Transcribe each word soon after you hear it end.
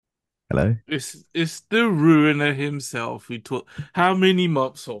Hello. It's the ruiner himself who took how many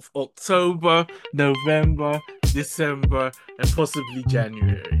months off? October, November, December, and possibly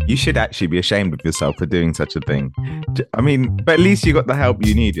January. You should actually be ashamed of yourself for doing such a thing. I mean, but at least you got the help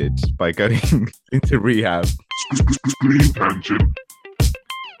you needed by going into rehab.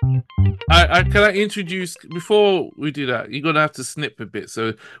 I can I introduce before we do that, you're gonna have to snip a bit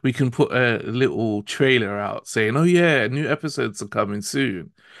so we can put a little trailer out saying, "Oh yeah, new episodes are coming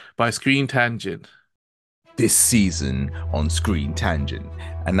soon" by Screen Tangent. This season on Screen Tangent.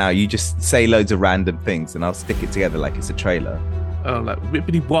 And now you just say loads of random things and I'll stick it together like it's a trailer. Oh, like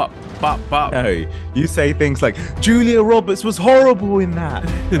whippity bop, bop, bop. No, you say things like Julia Roberts was horrible in that.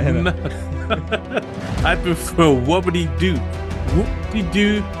 And, No. I prefer wobbly doo, whoopty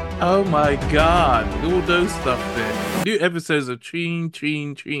doo. Oh my God, all those stuff there. New episodes of Treen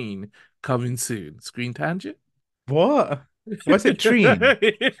coming soon. Screen Tangent. what? What's it Treen?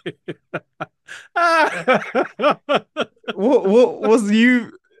 What was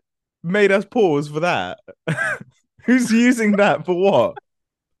you made us pause for that? Who's using that for what?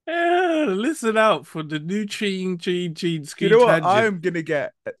 Yeah, listen out for the new You Screen know what? Tangent. I'm gonna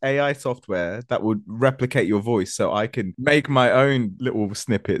get AI software that would replicate your voice so I can make my own little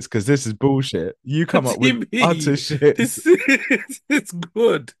snippets because this is bullshit. You What come up do you with utter mean? shit. This is it's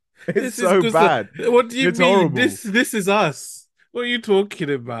good. It's This is so good stuff. bad. What do you It's mean? horrible. This is us. What are you talking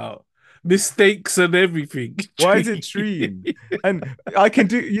about? Mistakes and everything. Why is it Treen? And I can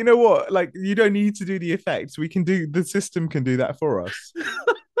do, you know what? Like, you don't need to do the effects. We can do, the system can do that for us.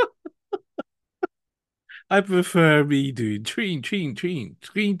 I prefer me doing Screen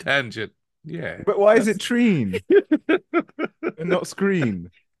Tangent. Yeah, But why is it that's. Treen and not Screen?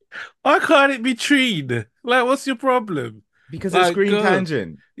 Why can't it be Treen? Like, what's your problem? Because it's Like, Screen God.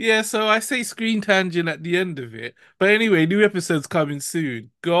 Tangent. Yeah, so I say Screen Tangent at the end of it. But anyway, new episode's coming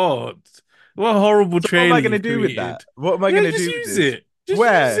soon. God, what a horrible So what am trailer I going to you've do with that? created. What am I going Yeah, to just do with use this? it. Just use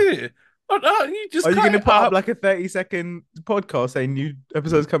Where? it. You just Are you cut going to it put up up. like a 30-second podcast saying new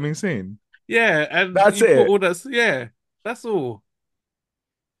episodes coming soon? Yeah, and That's you put it. all that. Yeah, that's all.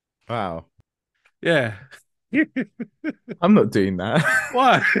 Wow. Yeah. I'm not doing that.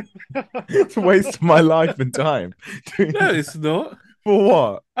 Why? It's a waste of my life and time doing No, that. it's not. For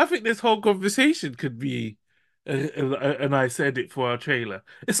what? I think this whole conversation could be a nice edit for our trailer.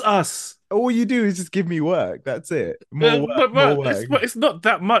 It's us. All you do is just give me work. That's it. More work, more work. But it's not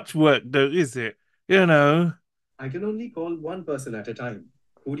that much work though, is it? You know, I can only call one person at a time.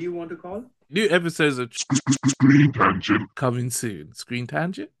 Who do you want to call? new episodes of coming soon. Screen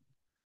Tangent.